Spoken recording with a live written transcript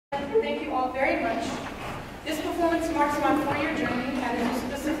Thank you all very much. This performance marks my 4-year journey at a new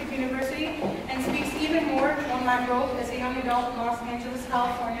specific university and speaks even more on my growth as a young adult in Los Angeles,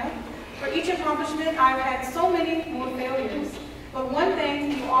 California. For each accomplishment, I've had so many more failures. But one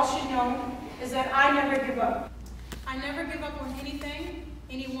thing you all should know is that I never give up. I never give up on anything,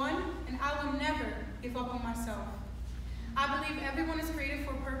 anyone, and I will never give up on myself. I believe everyone is created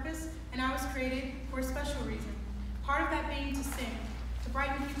for a purpose, and I was created for a special reason. Part of that being to sing, to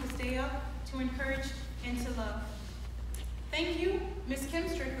brighten people's day up, to encourage, and to love. Thank you, Miss Kim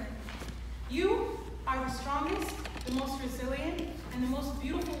Strickland. You are the strongest, the most resilient, and the most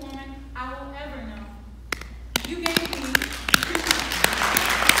beautiful woman I will ever know. You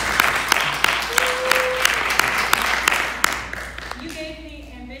gave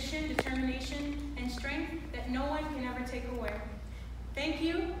me ambition, determination, and strength that no one can ever take away. Thank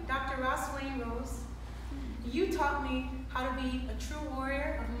you, Dr. Rose. You taught me how to be a true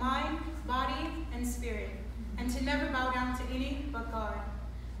warrior of mind, body, and spirit, and to never bow down to any but God.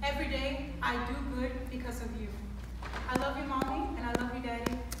 Every day, I do good because of you. I love you, Mommy, and I love you,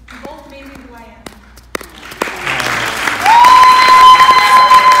 Daddy. You both made me who I am.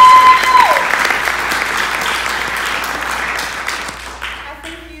 I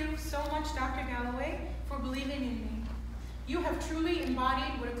thank you so much, Dr. Galloway, for believing in me. You have truly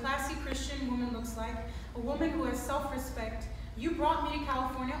embodied what a classy Christian woman looks like, a woman who has self-respect. You brought me to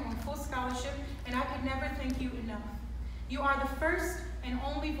California on full scholarship, and I could never thank you enough. You are the first and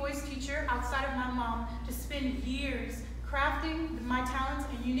only voice teacher outside of my mom to spend years crafting my talents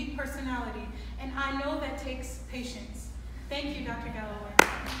and unique personality, and I know that takes patience. Thank you, Dr. Galloway.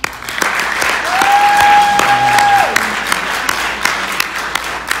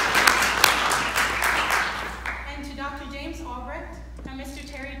 And to Dr. James Albrecht and Mr.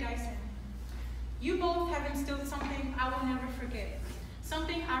 Terry Dyson. You both have instilled something I will never forget,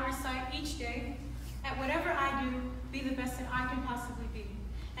 something I recite each day. At whatever I do, be the best that I can possibly be.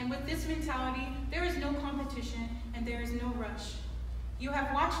 And with this mentality, there is no competition and there is no rush. You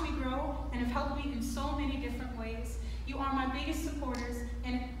have watched me grow and have helped me in so many different ways. You are my biggest supporters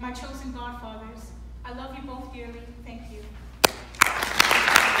and my chosen godfathers. I love you both dearly. Thank you.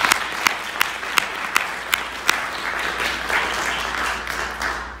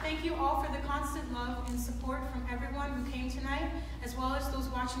 Thank you all for the constant love and support from everyone who came tonight, as well as those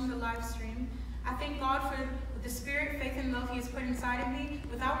watching the live stream. I thank God for the spirit, faith, and love He has put inside of me.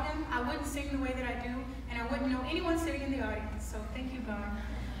 Without Him, I wouldn't sing the way that I do, and I wouldn't know anyone sitting in the audience. So thank you, God.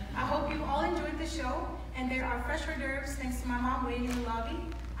 I hope you all enjoyed the show, and there are fresh hors d'oeuvres thanks to my mom waiting in the lobby.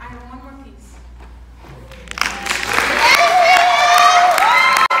 I have one more piece.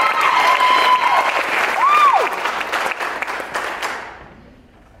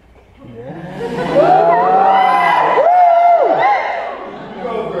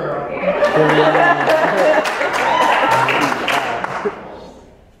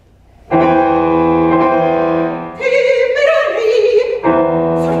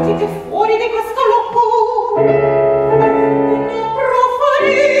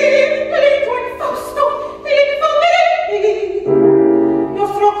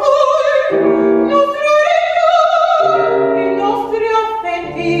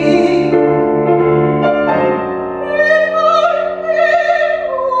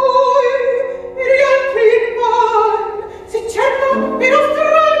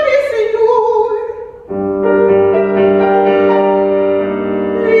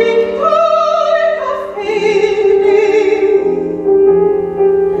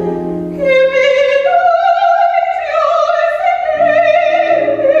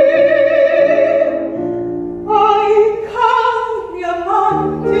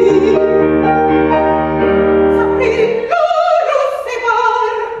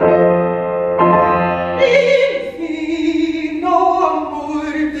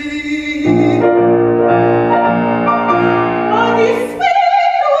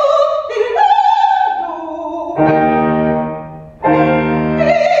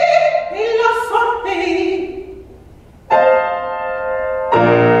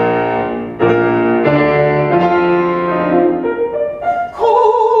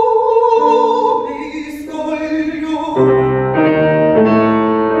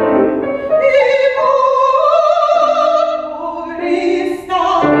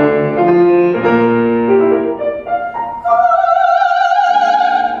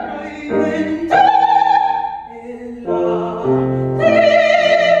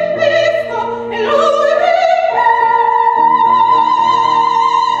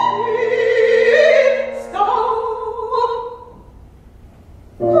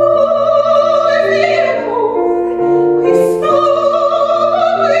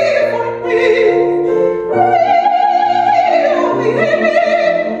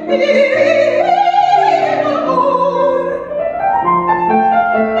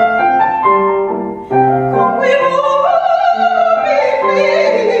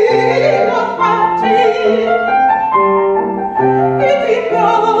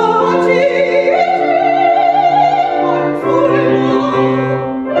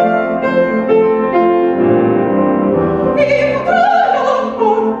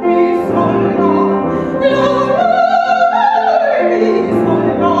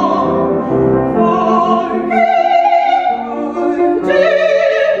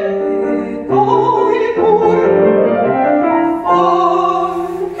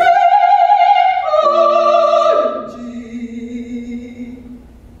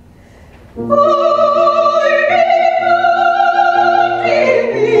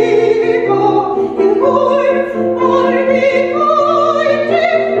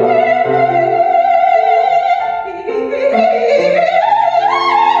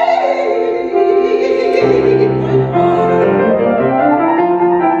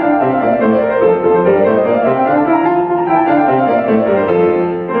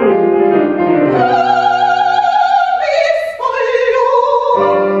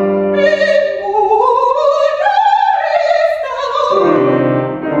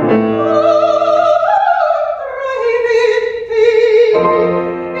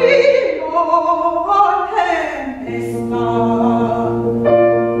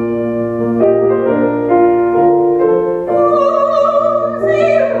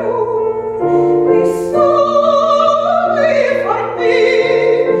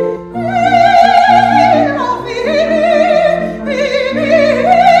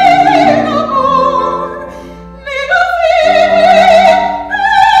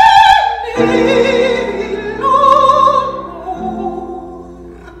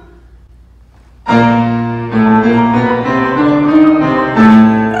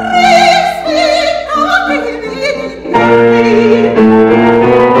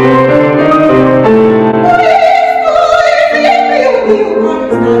 you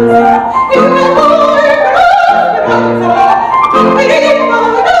promise not to